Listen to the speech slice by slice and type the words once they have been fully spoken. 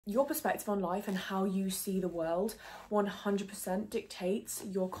Your perspective on life and how you see the world 100% dictates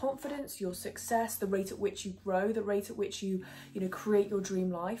your confidence, your success, the rate at which you grow, the rate at which you create your dream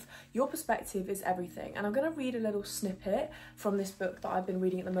life. Your perspective is everything. And I'm going to read a little snippet from this book that I've been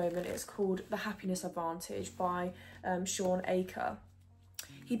reading at the moment. It's called The Happiness Advantage by Sean Aker.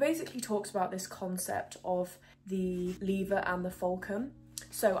 He basically talks about this concept of the lever and the fulcrum.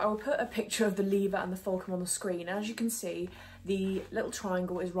 So I will put a picture of the lever and the fulcrum on the screen. And as you can see, the little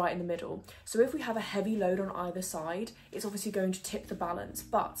triangle is right in the middle. So if we have a heavy load on either side, it's obviously going to tip the balance.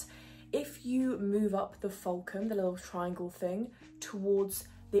 But if you move up the fulcrum, the little triangle thing, towards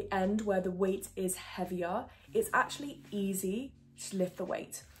the end where the weight is heavier, it's actually easy to lift the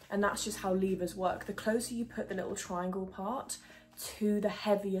weight. And that's just how levers work. The closer you put the little triangle part to the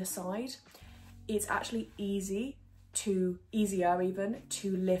heavier side, it's actually easier even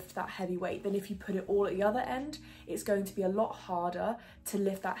to lift that heavy weight than if you put it all at the other end. It's going to be a lot harder to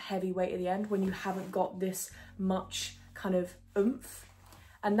lift that heavy weight at the end when you haven't got this much kind of oomph.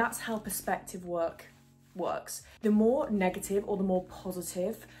 And that's how perspective works. The more negative or the more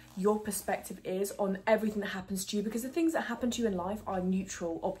positive your perspective is on everything that happens to you, because the things that happen to you in life are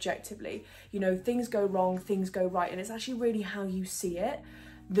neutral objectively. You know, things go wrong, things go right, and it's actually really how you see it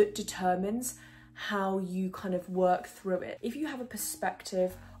that determines how you kind of work through it. If you have a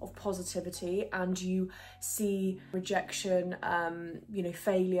perspective of positivity and you see rejection,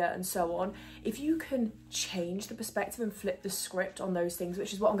 failure and so on, if you can change the perspective and flip the script on those things,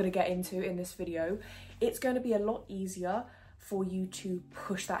 which is what I'm going to get into in this video, it's going to be a lot easier for you to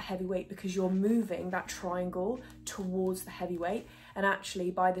push that heavy weight because you're moving that triangle towards the heavy weight. And actually,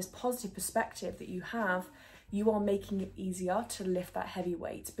 by this positive perspective that you have, you are making it easier to lift that heavy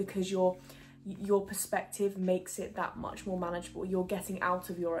weight because your perspective makes it that much more manageable. You're getting out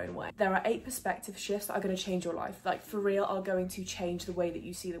of your own way. There are 8 perspective shifts that are going to change your life. Like, for real, are going to change the way that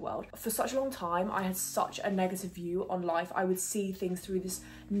you see the world. For such a long time, I had such a negative view on life. I would see things through this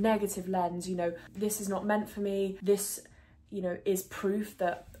negative lens. You know, this is not meant for me. This, is proof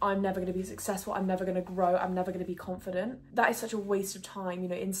that I'm never going to be successful. I'm never going to grow. I'm never going to be confident. That is such a waste of time.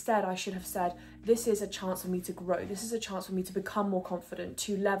 Instead I should have said, this is a chance for me to grow. This is a chance for me to become more confident,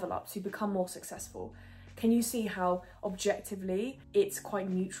 to level up, to become more successful. Can you see how objectively it's quite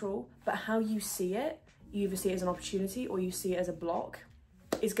neutral, but how you see it, you either see it as an opportunity or you see it as a block,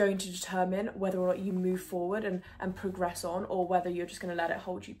 is going to determine whether or not you move forward and progress on, or whether you're just going to let it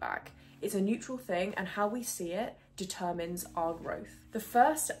hold you back. It's a neutral thing, and how we see it determines our growth. The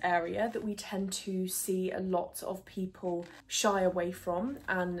first area that we tend to see a lot of people shy away from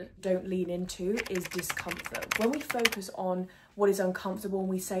and don't lean into is discomfort. When we focus on what is uncomfortable and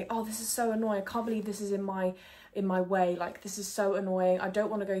we say, oh, this is so annoying, I can't believe this is in my way, like, this is so annoying, I don't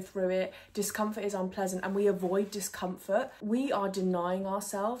want to go through it, discomfort is unpleasant, and we avoid discomfort, we are denying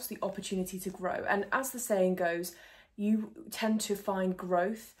ourselves the opportunity to grow. And as the saying goes, you tend to find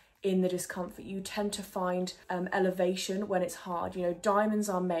growth in the discomfort. You tend to find elevation when it's hard. Diamonds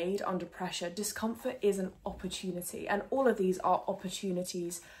are made under pressure. Discomfort is an opportunity, and all of these are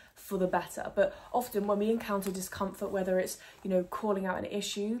opportunities for the better. But often when we encounter discomfort, whether it's calling out an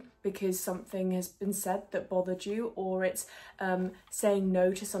issue because something has been said that bothered you, or it's saying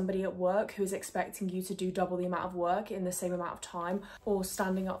no to somebody at work who is expecting you to do double the amount of work in the same amount of time, or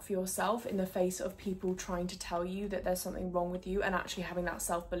standing up for yourself in the face of people trying to tell you that there's something wrong with you and actually having that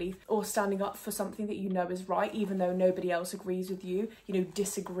self-belief, or standing up for something that you know is right even though nobody else agrees with you,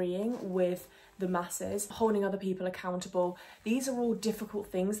 disagreeing with the masses, holding other people accountable. These are all difficult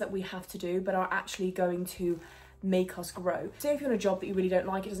things that we have to do, but are actually going to make us grow. Say if you're in a job that you really don't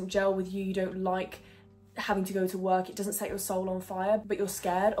like, it doesn't gel with you, you don't like having to go to work, it doesn't set your soul on fire, but you're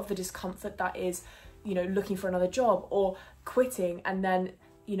scared of the discomfort that is, looking for another job, or quitting and then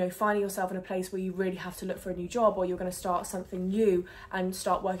finding yourself in a place where you really have to look for a new job, or you're going to start something new and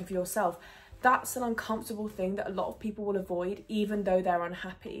start working for yourself. That's an uncomfortable thing that a lot of people will avoid even though they're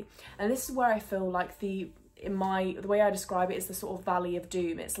unhappy. And this is where I feel like the way I describe it is the sort of valley of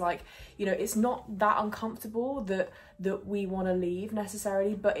doom. It's like, it's not that uncomfortable that we want to leave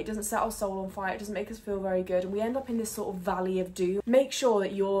necessarily, but it doesn't set our soul on fire, it doesn't make us feel very good, and we end up in this sort of valley of doom. Make sure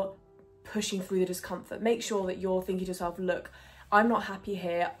that you're pushing through the discomfort. Make sure that you're thinking to yourself, look, I'm not happy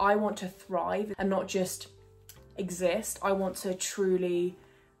here, I want to thrive and not just exist. I want to truly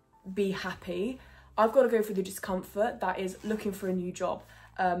be happy. I've got to go through the discomfort that is looking for a new job,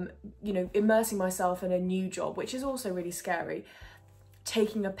 immersing myself in a new job, which is also really scary,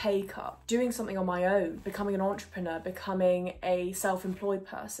 taking a pay cut, doing something on my own, becoming an entrepreneur, becoming a self-employed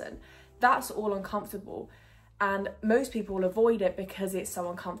person. That's all uncomfortable. And most people avoid it because it's so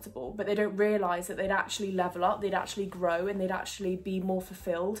uncomfortable, but they don't realise that they'd actually level up, they'd actually grow, and they'd actually be more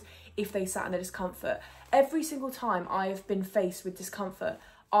fulfilled if they sat in the discomfort. Every single time I've been faced with discomfort,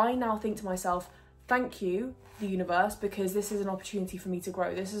 I now think to myself, thank you, the universe, because this is an opportunity for me to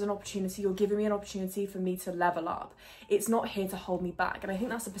grow. This is an opportunity, you're giving me an opportunity for me to level up. It's not here to hold me back. And I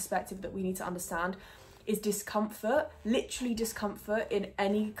think that's a perspective that we need to understand. Is discomfort, literally discomfort in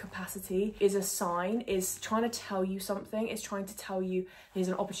any capacity, is a sign, is trying to tell you something, is trying to tell you there's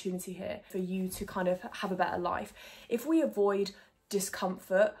an opportunity here for you to kind of have a better life. If we avoid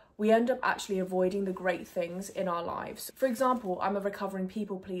discomfort, we end up actually avoiding the great things in our lives. For example, I'm a recovering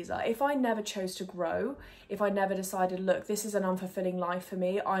people pleaser. If I never chose to grow, if I never decided, look, this is an unfulfilling life for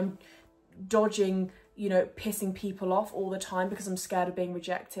me, I'm dodging, you know, pissing people off all the time because I'm scared of being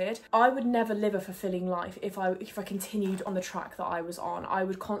rejected, I would never live a fulfilling life if I continued on the track that I was on. I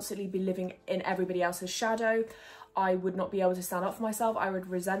would constantly be living in everybody else's shadow. I would not be able to stand up for myself. I would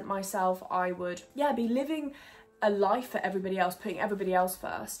resent myself. I would, be living a life for everybody else, putting everybody else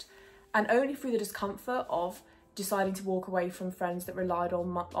first. And only through the discomfort of deciding to walk away from friends that relied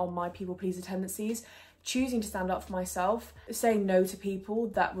on my people pleaser tendencies, choosing to stand up for myself, saying no to people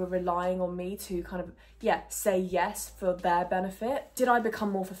that were relying on me to kind of, say yes for their benefit. Did I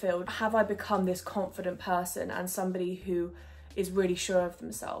become more fulfilled? Have I become this confident person and somebody who is really sure of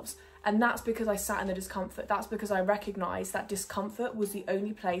themselves? And that's because I sat in the discomfort. That's because I recognised that discomfort was the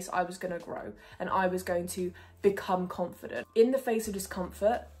only place I was going to grow and I was going to become confident. In the face of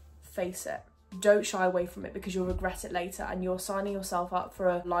discomfort, face it. Don't shy away from it, because you'll regret it later and you're signing yourself up for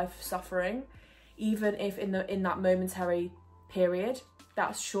a life of suffering. Even if in that momentary period,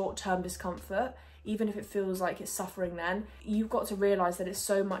 that's short-term discomfort, even if it feels like it's suffering then, you've got to realise that it's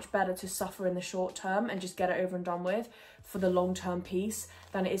so much better to suffer in the short term and just get it over and done with for the long-term peace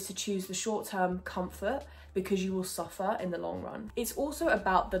than it is to choose the short-term comfort, because you will suffer in the long run. It's also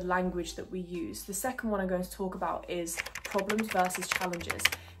about the language that we use. The second one I'm going to talk about is problems versus challenges.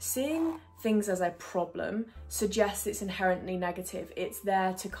 Seeing things as a problem suggests it's inherently negative. It's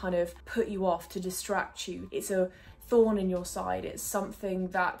there to kind of put you off, to distract you. It's a thorn in your side. It's something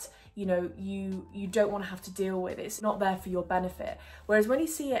that, you know, you don't want to have to deal with. It's not there for your benefit. Whereas when you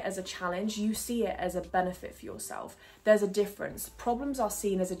see it as a challenge, you see it as a benefit for yourself. There's a difference. Problems are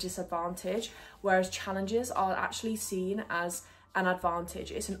seen as a disadvantage, whereas challenges are actually seen as an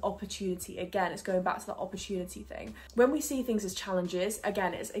advantage. It's an opportunity. Again, it's going back to the opportunity thing. When we see things as challenges,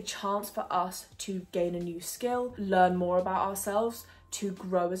 again, it's a chance for us to gain a new skill, learn more about ourselves, to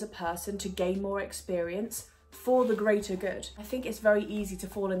grow as a person, to gain more experience for the greater good. I think it's very easy to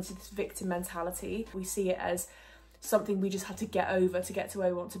fall into this victim mentality. We see it as something we just have to get over to get to where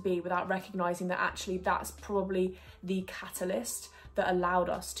we want to be, without recognizing that actually that's probably the catalyst that allowed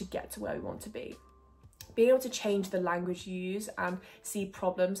us to get to where we want to be. Being able to change the language you use and see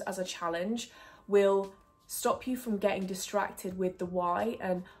problems as a challenge will stop you from getting distracted with the why,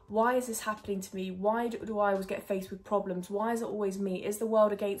 and why is this happening to me? Why do I always get faced with problems? Why is it always me? Is the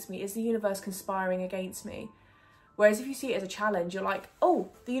world against me? Is the universe conspiring against me? Whereas if you see it as a challenge, you're like,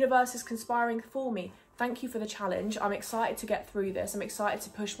 oh, the universe is conspiring for me. Thank you for the challenge. I'm excited to get through this. I'm excited to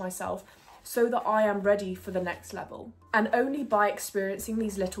push myself so that I am ready for the next level. And only by experiencing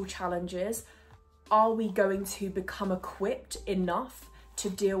these little challenges are we going to become equipped enough to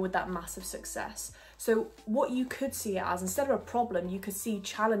deal with that massive success. So what you could see it as, instead of a problem, you could see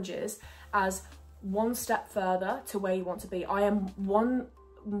challenges as one step further to where you want to be. I am one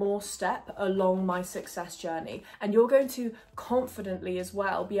more step along my success journey, and you're going to confidently as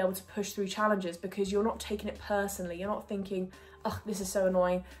well be able to push through challenges, because you're not taking it personally. You're not thinking, oh, this is so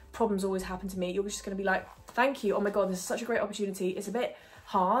annoying, problems always happen to me. You're just going to be like, thank you, oh my god, this is such a great opportunity. It's a bit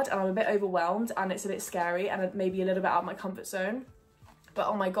hard and I'm a bit overwhelmed and it's a bit scary and maybe a little bit out of my comfort zone, but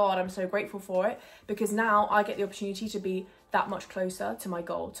oh my god, I'm so grateful for it, because now I get the opportunity to be that much closer to my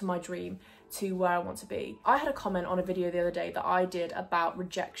goal, to my dream, to where I want to be. I had a comment on a video the other day that I did about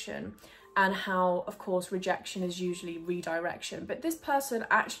rejection and how, of course, rejection is usually redirection, but this person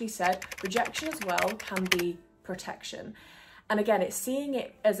actually said rejection as well can be protection. And again, it's seeing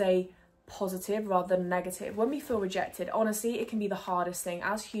it as a positive rather than negative. When we feel rejected, honestly, it can be the hardest thing.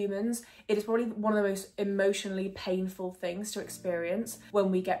 As humans, it is probably one of the most emotionally painful things to experience when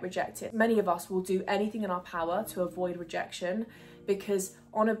we get rejected. Many of us will do anything in our power to avoid rejection, because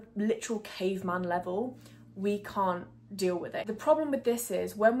on a literal caveman level, we can't deal with it. The problem with this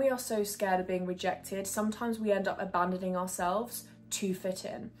is when we are so scared of being rejected, sometimes we end up abandoning ourselves to fit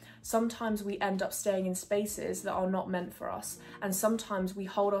in. Sometimes we end up staying in spaces that are not meant for us. And sometimes we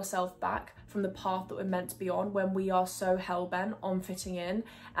hold ourselves back from the path that we're meant to be on when we are so hell-bent on fitting in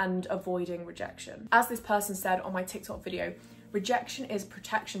and avoiding rejection. As this person said on my TikTok video, rejection is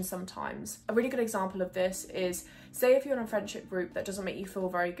protection sometimes. A really good example of this is, say if you're in a friendship group that doesn't make you feel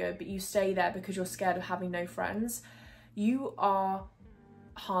very good, but you stay there because you're scared of having no friends, you are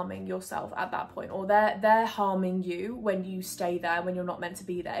harming yourself at that point, or they're harming you when you stay there when you're not meant to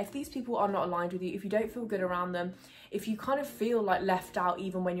be there. If these people are not aligned with you, if you don't feel good around them, if you kind of feel like left out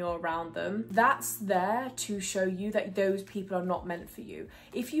even when you're around them, that's there to show you that those people are not meant for you.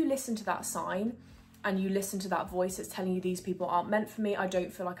 If you listen to that sign and you listen to that voice that's telling you these people aren't meant for me, I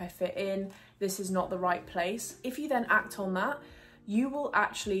don't feel like I fit in, this is not the right place, if you then act on that, you will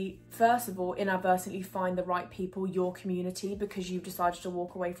actually, first of all, inadvertently find the right people, your community, because you've decided to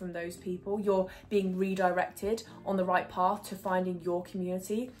walk away from those people. You're being redirected on the right path to finding your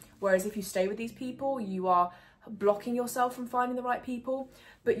community. Whereas if you stay with these people, you are blocking yourself from finding the right people,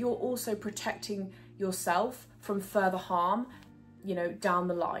 but you're also protecting yourself from further harm, you know, down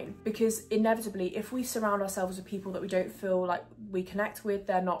the line. Because inevitably, if we surround ourselves with people that we don't feel like we connect with,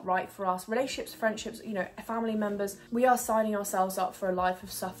 they're not right for us, relationships, friendships, you know, family members, we are signing ourselves up for a life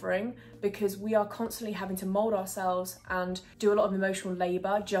of suffering, because we are constantly having to mold ourselves and do a lot of emotional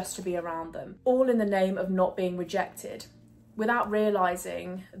labor just to be around them, all in the name of not being rejected, without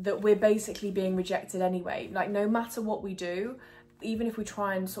realizing that we're basically being rejected anyway. Like, no matter what we do, even if we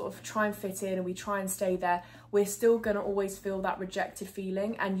try and fit in and we try and stay there, we're still going to always feel that rejected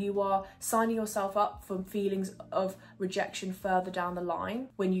feeling, and you are signing yourself up for feelings of rejection further down the line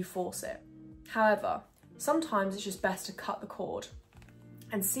when you force it. However, sometimes it's just best to cut the cord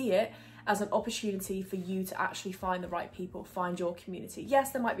and see it as an opportunity for you to actually find the right people, find your community.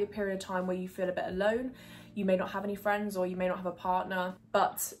 Yes, there might be a period of time where you feel a bit alone, you may not have any friends or you may not have a partner,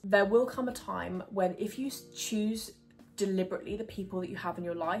 but there will come a time when, if you choose deliberately the people that you have in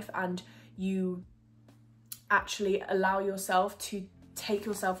your life and you actually allow yourself to take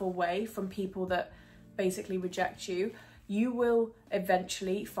yourself away from people that basically reject you, you will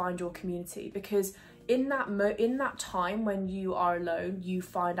eventually find your community. Because in that time when you are alone, you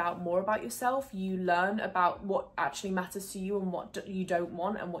find out more about yourself, you learn about what actually matters to you and what you don't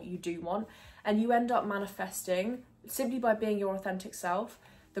want and what you do want, and you end up manifesting, simply by being your authentic self,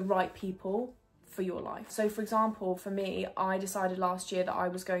 the right people for your life. So for example, for me, I decided last year that I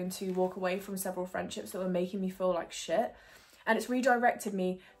was going to walk away from several friendships that were making me feel like shit, and it's redirected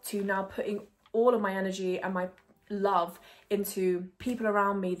me to now putting all of my energy and my love into people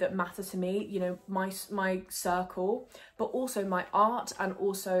around me that matter to me, you know, my circle, but also my art and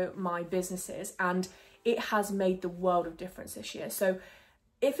also my businesses, and it has made the world of difference this year. So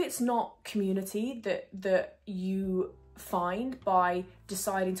if it's not community that you find by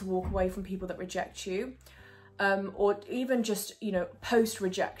deciding to walk away from people that reject you, or even just, you know, post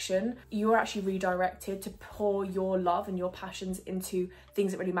rejection, you are actually redirected to pour your love and your passions into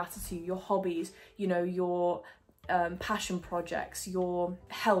things that really matter to you, your hobbies, you know, your passion projects, your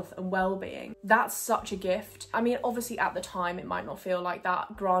health and well-being. That's such a gift. I mean, obviously at the time it might not feel like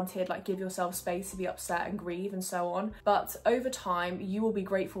that, granted, like, give yourself space to be upset and grieve and so on, but over time you will be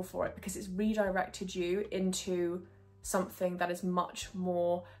grateful for it, because it's redirected you into something that is much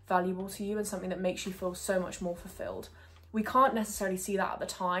more valuable to you and something that makes you feel so much more fulfilled. We can't necessarily see that at the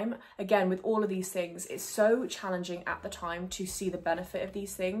time. Again, with all of these things, it's so challenging at the time to see the benefit of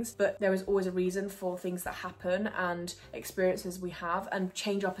these things, but there is always a reason for things that happen and experiences we have, and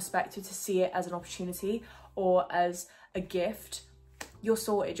change our perspective to see it as an opportunity or as a gift. You're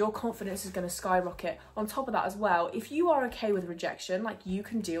sorted, your confidence is going to skyrocket. On top of that as well, if you are okay with rejection, like, you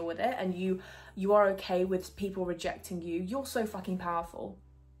can deal with it, and you are okay with people rejecting you, you're so fucking powerful.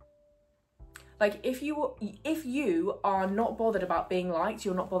 Like, if you are not bothered about being liked,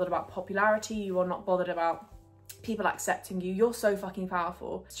 you're not bothered about popularity, you are not bothered about people accepting you, you're so fucking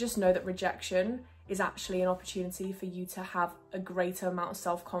powerful. So just know that rejection is actually an opportunity for you to have a greater amount of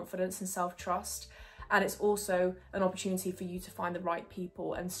self-confidence and self-trust. And it's also an opportunity for you to find the right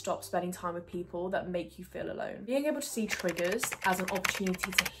people and stop spending time with people that make you feel alone. Being able to see triggers as an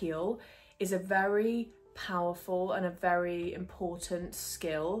opportunity to heal is a very powerful and a very important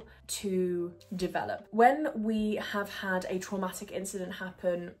skill to develop. When we have had a traumatic incident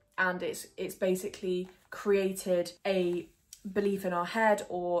happen and it's basically created a belief in our head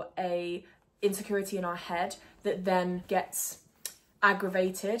or a insecurity in our head that then gets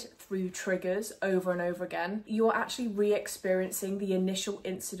aggravated through triggers over and over again, you're actually re-experiencing the initial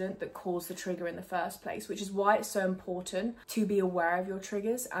incident that caused the trigger in the first place, which is why it's so important to be aware of your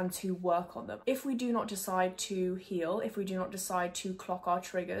triggers and to work on them. If we do not decide to heal, if we do not decide to clock our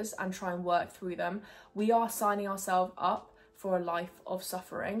triggers and try and work through them, we are signing ourselves up for a life of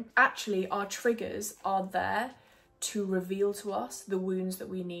suffering. Actually, our triggers are there to reveal to us the wounds that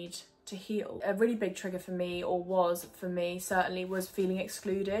we need to heal. A really big trigger for me, or was for me certainly, was feeling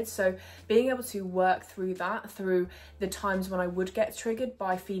excluded. So being able to work through that, through the times when I would get triggered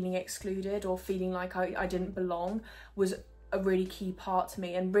by feeling excluded or feeling like I didn't belong, was a really key part to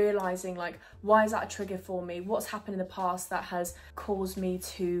me. And realizing, like, why is that a trigger for me? What's happened in the past that has caused me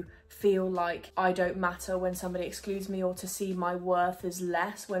to feel like I don't matter when somebody excludes me, or to see my worth as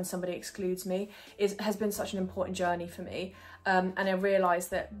less when somebody excludes me, has been such an important journey for me. And I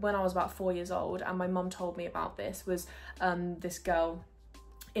realised that when I was about 4 years old, and my mum told me about this, was this girl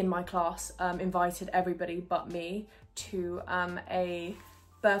in my class invited everybody but me to a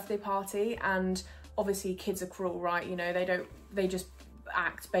birthday party. And obviously kids are cruel, right? You know, they just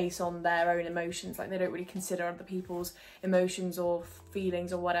act based on their own emotions. Like, they don't really consider other people's emotions or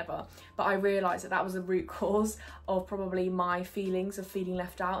feelings or whatever. But I realised that was the root cause of probably my feelings of feeling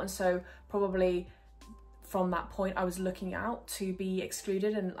left out. And so probably from that point I was looking out to be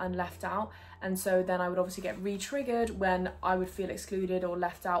excluded and left out. And so then I would obviously get re-triggered when I would feel excluded or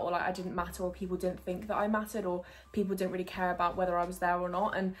left out, or like I didn't matter, or people didn't think that I mattered, or people didn't really care about whether I was there or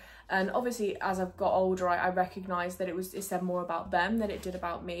not. And obviously as I've got older, I recognised that it said more about them than it did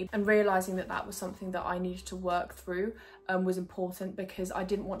about me. And realising that was something that I needed to work through was important, because I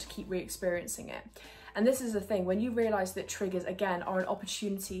didn't want to keep re-experiencing it. And this is the thing, when you realise that triggers, again, are an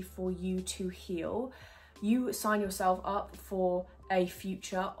opportunity for you to heal, you sign yourself up for a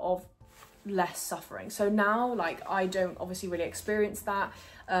future of less suffering. So now, like, I don't obviously really experience that,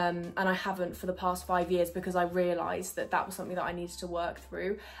 and I haven't for the past 5 years, because I realised that was something that I needed to work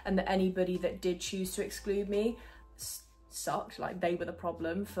through, and that anybody that did choose to exclude me sucked. Like, they were the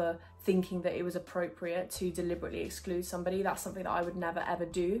problem for thinking that it was appropriate to deliberately exclude somebody. That's something that I would never ever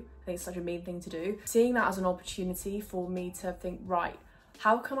do. I think it's such a mean thing to do. Seeing that as an opportunity for me to think, right,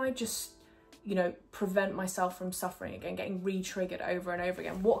 how can I just, you know, prevent myself from suffering again, getting re-triggered over and over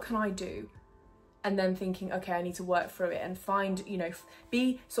again? What can I do? And then thinking, okay, I need to work through it and find, you know,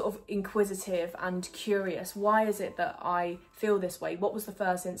 be sort of inquisitive and curious. Why is it that I feel this way? What was the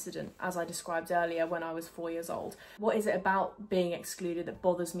first incident, as I described earlier, when I was 4 years old? What is it about being excluded that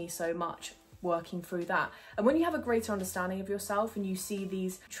bothers me so much? Working through that. And when you have a greater understanding of yourself and you see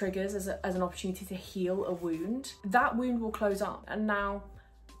these triggers as an opportunity to heal a wound, that wound will close up. And now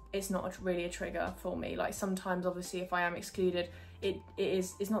it's not really a trigger for me. Like, sometimes obviously if I am excluded,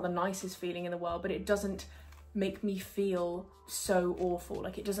 it's not the nicest feeling in the world, but it doesn't make me feel so awful.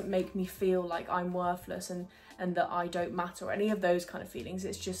 Like, it doesn't make me feel like I'm worthless and that I don't matter, or any of those kind of feelings.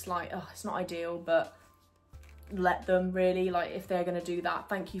 It's just like, oh, it's not ideal, but let them, really. Like, if they're going to do that,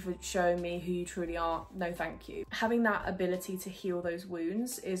 thank you for showing me who you truly are. No, thank you. Having that ability to heal those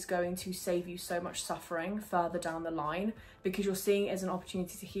wounds is going to save you so much suffering further down the line, because you're seeing it as an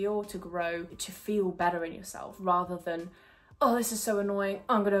opportunity to heal, to grow, to feel better in yourself, rather than, oh, this is so annoying,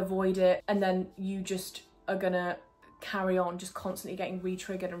 I'm going to avoid it. And then you just are going to carry on just constantly getting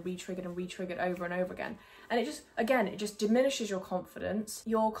re-triggered and re-triggered and re-triggered over and over again. And it just diminishes your confidence.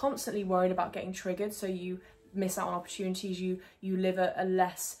 You're constantly worried about getting triggered, so you miss out on opportunities. You live a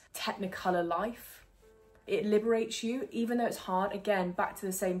less technicolor life. It liberates you, even though it's hard. Again, back to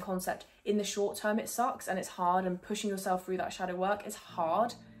the same concept. In the short term, it sucks and it's hard, and pushing yourself through that shadow work is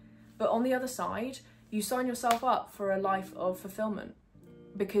hard. But on the other side, you sign yourself up for a life of fulfillment,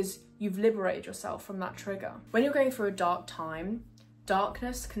 because you've liberated yourself from that trigger. When you're going through a dark time,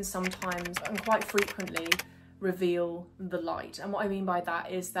 darkness can sometimes and quite frequently reveal the light. And what I mean by that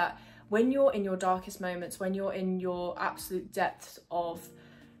is that when you're in your darkest moments, when you're in your absolute depths of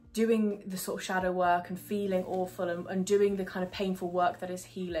doing the sort of shadow work and feeling awful and doing the kind of painful work that is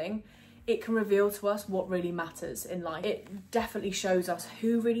healing, it can reveal to us what really matters in life. It definitely shows us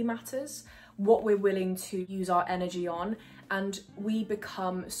who really matters, what we're willing to use our energy on, and we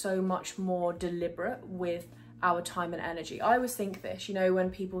become so much more deliberate with our time and energy. I always think this, you know, when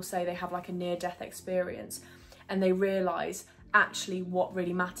people say they have like a near-death experience and they realise actually what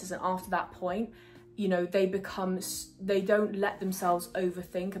really matters, and after that point, you know, they don't let themselves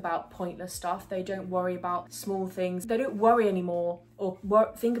overthink about pointless stuff. They don't worry about small things. They don't worry anymore or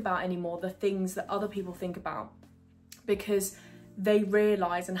think about anymore the things that other people think about, because they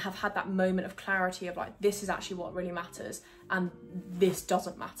realise and have had that moment of clarity of like, this is actually what really matters and this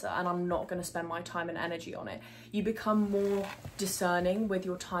doesn't matter and I'm not going to spend my time and energy on it. You become more discerning with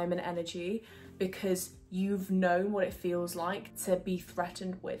your time and energy because you've known what it feels like to be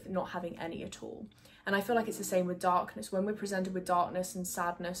threatened with not having any at all. And I feel like it's the same with darkness. When we're presented with darkness and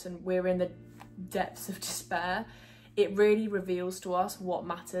sadness and we're in the depths of despair, it really reveals to us what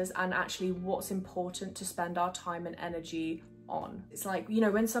matters and actually what's important to spend our time and energy on. It's like, you know,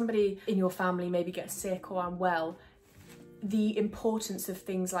 when somebody in your family maybe gets sick or unwell, the importance of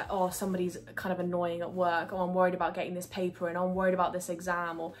things like, oh, somebody's kind of annoying at work, oh, I'm worried about getting this paper and I'm worried about this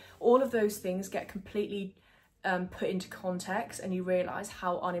exam, or all of those things get completely put into context and you realise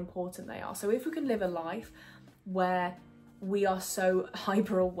how unimportant they are. So if we can live a life where we are so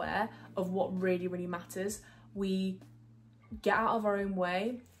hyper aware of what really, really matters, we get out of our own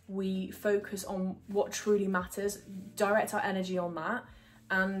way, we focus on what truly matters, direct our energy on that,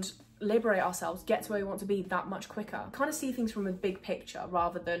 and liberate ourselves, get to where we want to be that much quicker. Kind of see things from a big picture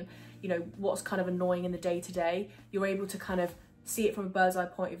rather than, you know, what's kind of annoying in the day-to-day. You're able to kind of see it from a bird's eye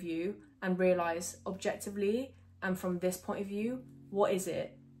point of view and realise objectively and from this point of view, what is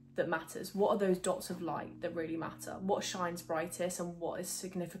it that matters? What are those dots of light that really matter? What shines brightest and what is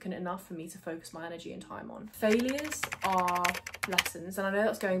significant enough for me to focus my energy and time on? Failures are lessons, and I know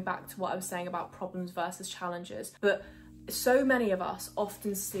that's going back to what I was saying about problems versus challenges, but so many of us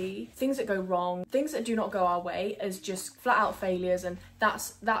often see things that go wrong, things that do not go our way as just flat out failures, and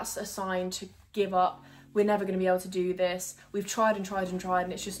that's a sign to give up. We're never going to be able to do this. We've tried and tried and tried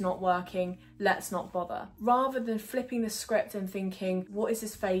and it's just not working. Let's not bother. Rather than flipping the script and thinking, what is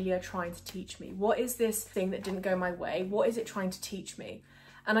this failure trying to teach me? What is this thing that didn't go my way? What is it trying to teach me?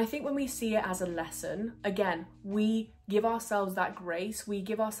 And I think when we see it as a lesson, again, we give ourselves that grace, we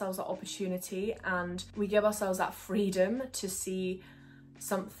give ourselves that opportunity, and we give ourselves that freedom to see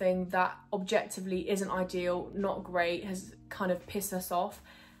something that objectively isn't ideal, not great, has kind of pissed us off,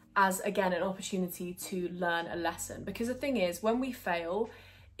 as again an opportunity to learn a lesson. Because the thing is, when we fail,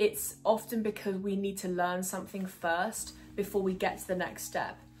 it's often because we need to learn something first before we get to the next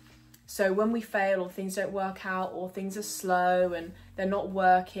step. So when we fail or things don't work out or things are slow and they're not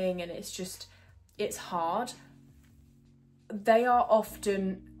working and it's hard, they are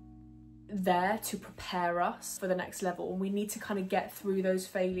often there to prepare us for the next level. And we need to kind of get through those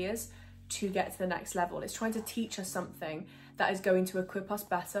failures to get to the next level. It's trying to teach us something that is going to equip us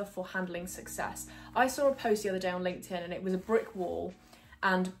better for handling success. I saw a post the other day on LinkedIn and it was a brick wall,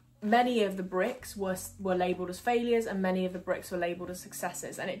 and many of the bricks were labelled as failures and many of the bricks were labelled as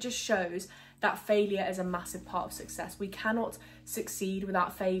successes. And it just shows that failure is a massive part of success. We cannot succeed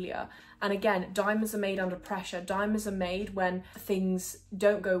without failure. And again, diamonds are made under pressure. Diamonds are made when things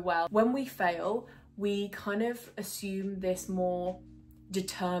don't go well. When we fail, we kind of assume this more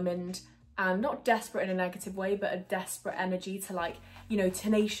determined and not desperate in a negative way, but a desperate energy to, like, you know,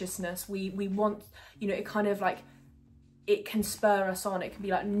 tenaciousness. We want, you know, it kind of like, it can spur us on. It can be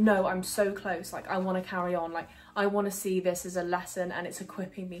like, no, I'm so close. Like, I want to carry on. Like, I want to see this as a lesson and it's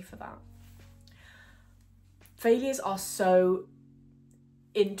equipping me for that. Failures are so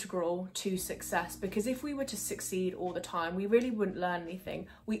integral to success, because if we were to succeed all the time, we really wouldn't learn anything.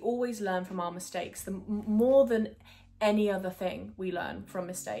 We always learn from our mistakes. More than any other thing, we learn from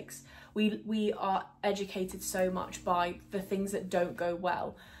mistakes. We are educated so much by the things that don't go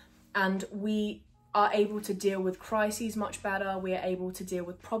well, and we are able to deal with crises much better. We are able to deal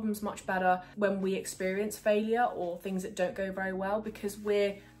with problems much better when we experience failure or things that don't go very well, because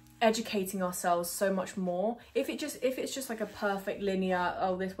we're educating ourselves so much more. If it's just like a perfect linear,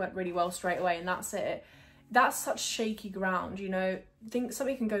 oh, this went really well straight away and that's it, that's such shaky ground, you know.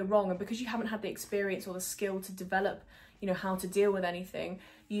 Something can go wrong, and because you haven't had the experience or the skill to develop, you know, how to deal with anything,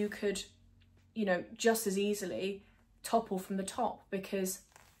 you could, you know, just as easily topple from the top because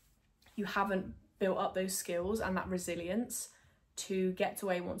you haven't built up those skills and that resilience to get to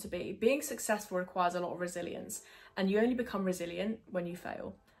where you want to be. Being successful requires a lot of resilience, and you only become resilient when you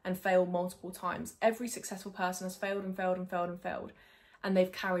fail, and fail multiple times. Every successful person has failed and failed and failed and failed, and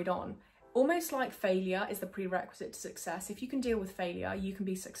they've carried on. Almost like failure is the prerequisite to success. If you can deal with failure, you can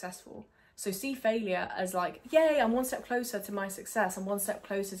be successful. So see failure as like, yay, I'm one step closer to my success. I'm one step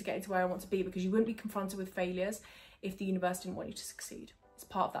closer to getting to where I want to be, because you wouldn't be confronted with failures if the universe didn't want you to succeed. It's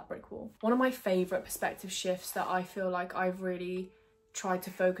part of that brick wall. One of my favourite perspective shifts that I feel like I've really tried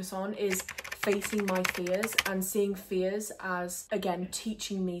to focus on is facing my fears and seeing fears as, again,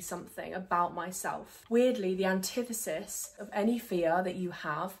 teaching me something about myself. Weirdly, the antithesis of any fear that you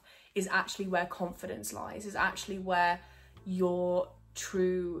have is actually where confidence lies, is actually where your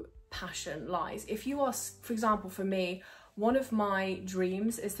true passion lies. If you are, for example, for me, One of my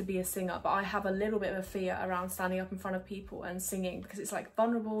dreams is to be a singer, but I have a little bit of a fear around standing up in front of people and singing, because it's like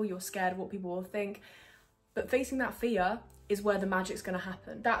vulnerable, you're scared of what people will think. But facing that fear is where the magic's going to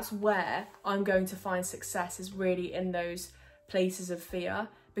happen. That's where I'm going to find success, is really in those places of fear.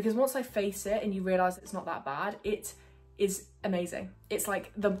 Because once I face it and you realise it's not that bad, it is amazing. It's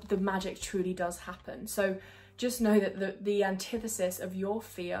like the magic truly does happen. So just know that the antithesis of your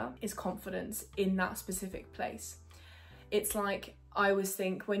fear is confidence in that specific place. It's like, I always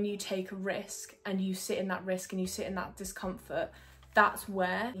think, when you take a risk and you sit in that risk and you sit in that discomfort, that's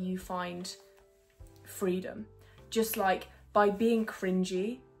where you find freedom. Just like by being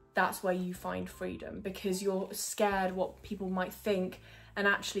cringy, that's where you find freedom, because you're scared what people might think. And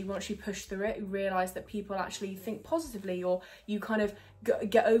actually, once you push through it, you realise that people actually think positively, or you kind of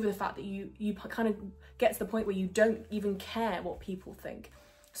get over the fact that you kind of get to the point where you don't even care what people think.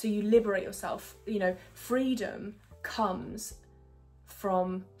 So you liberate yourself. You know, freedom comes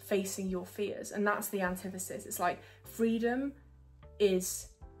from facing your fears, and that's the antithesis. It's like, freedom is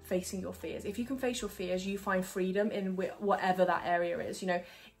facing your fears. If you can face your fears, you find freedom in whatever that area is. You know,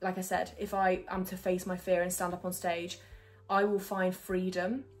 like I said, if I am to face my fear and stand up on stage, I will find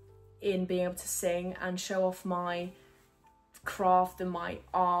freedom in being able to sing and show off my craft and my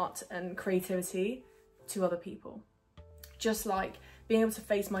art and creativity to other people. Just like being able to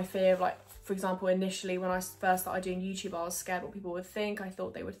face my fear of, like, for example, initially when I first started doing YouTube, I was scared what people would think. I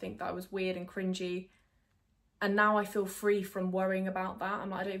thought they would think that I was weird and cringy. And now I feel free from worrying about that. I'm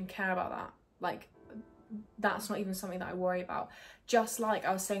like, I don't even care about that. Like, that's not even something that I worry about. Just like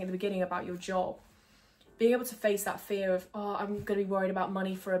I was saying at the beginning about your job. Being able to face that fear of, oh, I'm going to be worried about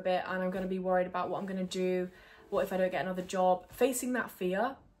money for a bit, and I'm going to be worried about what I'm going to do. What if I don't get another job? Facing that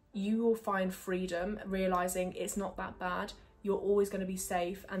fear, you will find freedom, realising it's not that bad. You're always going to be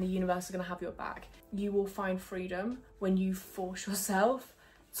safe, and the universe is going to have your back. You will find freedom when you force yourself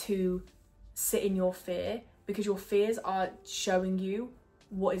to sit in your fear, because your fears are showing you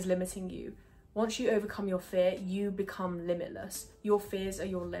what is limiting you. Once you overcome your fear, you become limitless. Your fears are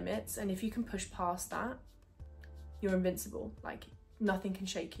your limits, and if you can push past that, you're invincible. Like, nothing can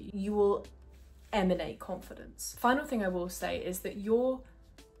shake you. You will emanate confidence. Final thing I will say is that your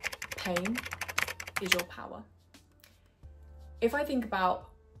pain is your power. If I think about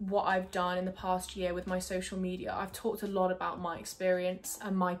what I've done in the past year with my social media, I've talked a lot about my experience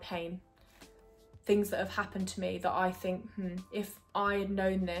and my pain. Things that have happened to me that I think, if I had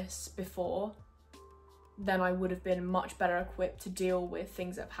known this before, then I would have been much better equipped to deal with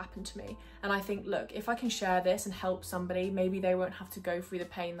things that have happened to me. And I think, look, if I can share this and help somebody, maybe they won't have to go through the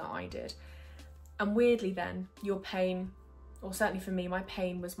pain that I did. And weirdly then, your pain, or certainly for me, my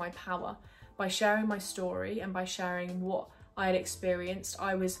pain was my power. By sharing my story and by sharing what I had experienced,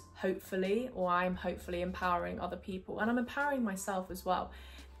 I was hopefully, or I'm hopefully empowering other people. And I'm empowering myself as well.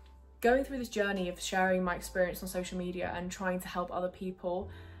 Going through this journey of sharing my experience on social media and trying to help other people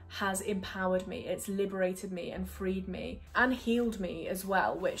has empowered me. It's liberated me and freed me and healed me as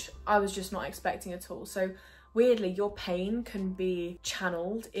well, which I was just not expecting at all. So weirdly, your pain can be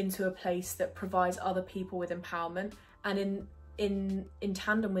channeled into a place that provides other people with empowerment, and in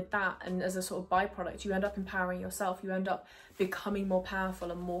tandem with that, and as a sort of byproduct, you end up empowering yourself. You end up becoming more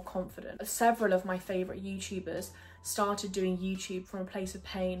powerful and more confident. Several of my favorite YouTubers started doing YouTube from a place of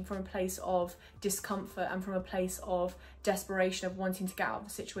pain, from a place of discomfort, and from a place of desperation of wanting to get out of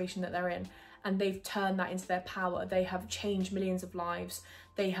the situation that they're in. And they've turned that into their power. They have changed millions of lives.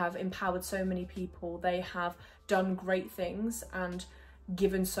 They have empowered so many people. They have done great things and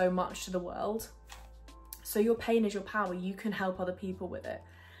given so much to the world. So your pain is your power. You can help other people with it.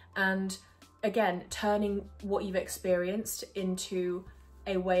 And again, turning what you've experienced into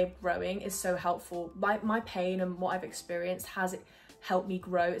a way of growing is so helpful. My pain and what I've experienced has helped me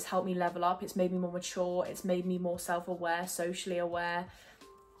grow. It's helped me level up. It's made me more mature. It's made me more self-aware, socially aware.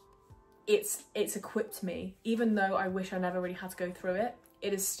 It's equipped me. Even though I wish I never really had to go through it,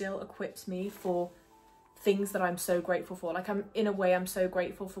 it has still equipped me for things that I'm so grateful for. Like, in a way, I'm so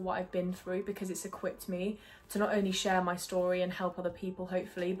grateful for what I've been through, because it's equipped me to not only share my story and help other people,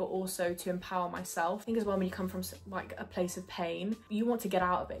 hopefully, but also to empower myself. I think as well, when you come from like a place of pain, you want to get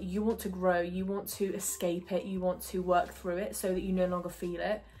out of it. You want to grow. You want to escape it. You want to work through it so that you no longer feel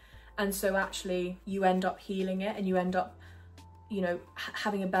it. And so actually you end up healing it, and you end up, you know,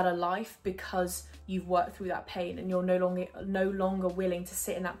 having a better life because you've worked through that pain, and you're no longer willing to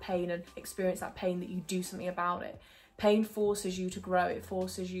sit in that pain and experience that pain, that you do something about it. Pain forces you to grow. It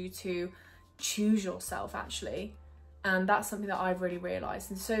forces you to choose yourself, actually. And that's something that I've really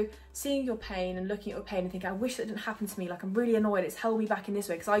realised. And so seeing your pain and looking at your pain and thinking, I wish that didn't happen to me. Like, I'm really annoyed. It's held me back in this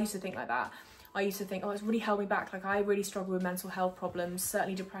way. Because I used to think like that. I used to think, oh, it's really held me back. Like I really struggle with mental health problems,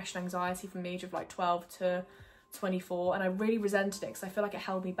 certainly depression, anxiety from the age of like 12 to 24. And I really resented it because I feel like it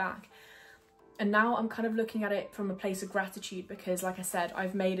held me back. And now I'm kind of looking at it from a place of gratitude because, like I said,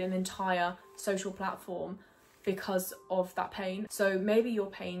 I've made an entire social platform because of that pain. So maybe your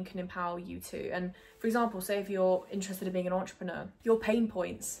pain can empower you too. And for example, say if you're interested in being an entrepreneur, your pain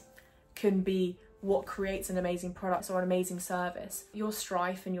points can be what creates an amazing product or an amazing service. Your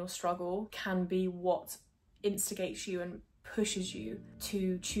strife and your struggle can be what instigates you and pushes you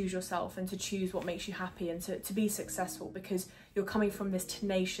to choose yourself and to choose what makes you happy and to be successful, because you're coming from this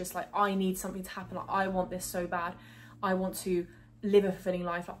tenacious, like, I need something to happen, like, I want this so bad, I want to live a fulfilling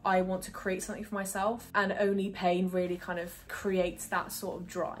life, like, I want to create something for myself. And only pain really kind of creates that sort of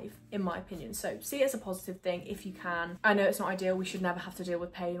drive, in my opinion. So see it as a positive thing if you can. I know it's not ideal, we should never have to deal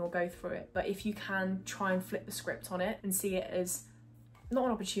with pain or go through it, but if you can, try and flip the script on it and see it as not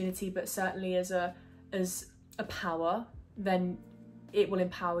an opportunity, but certainly as a power, then it will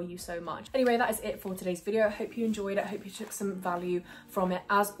empower you so much. Anyway, that is it for today's video. I hope you enjoyed it. I hope you took some value from it,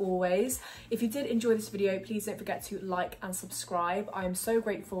 as always. If you did enjoy this video, please don't forget to like and subscribe. I am so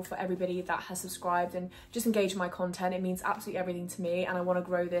grateful for everybody that has subscribed and just engaged in my content. It means absolutely everything to me, and I want to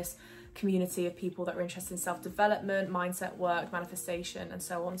grow this community of people that are interested in self-development, mindset work, manifestation, and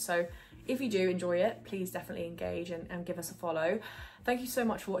so on. So if you do enjoy it, please definitely engage and give us a follow. Thank you so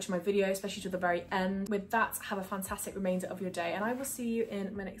much for watching my video, especially to the very end. With that, have a fantastic remainder of your day, and I will see you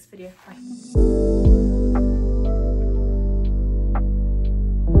in my next video. Bye.